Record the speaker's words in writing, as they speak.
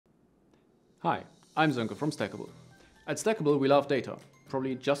Hi, I'm Sönke from Stackable. At Stackable, we love data,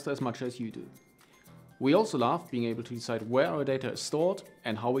 probably just as much as you do. We also love being able to decide where our data is stored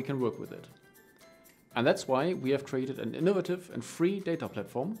and how we can work with it. And that's why we have created an innovative and free data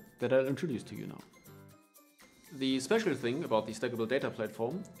platform that I'll introduce to you now. The special thing about the Stackable Data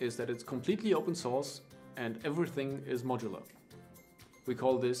Platform is that it's completely open source and everything is modular. We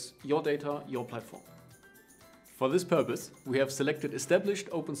call this Your Data, Your Platform. For this purpose, we have selected established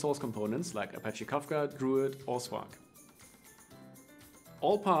open source components like Apache Kafka, Druid or Spark.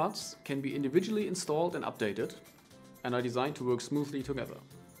 All parts can be individually installed and updated and are designed to work smoothly together.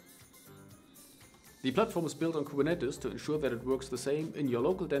 The platform is built on Kubernetes to ensure that it works the same in your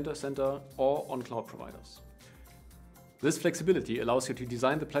local data center or on cloud providers. This flexibility allows you to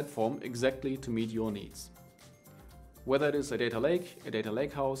design the platform exactly to meet your needs. Whether it is a data lake, a data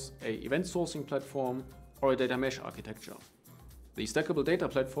lakehouse, an event sourcing platform, or a data mesh architecture, the Stackable Data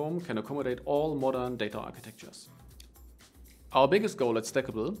Platform can accommodate all modern data architectures. Our biggest goal at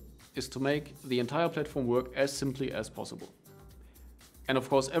Stackable is to make the entire platform work as simply as possible. And of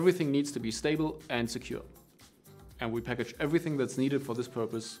course, everything needs to be stable and secure. And we package everything that's needed for this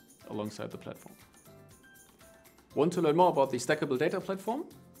purpose alongside the platform. Want to learn more about the Stackable Data Platform?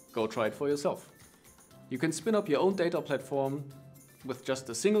 Go try it for yourself. You can spin up your own data platform with just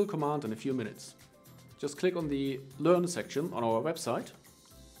a single command in a few minutes. Just click on the Learn section on our website.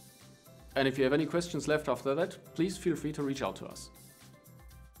 And if you have any questions left after that, please feel free to reach out to us.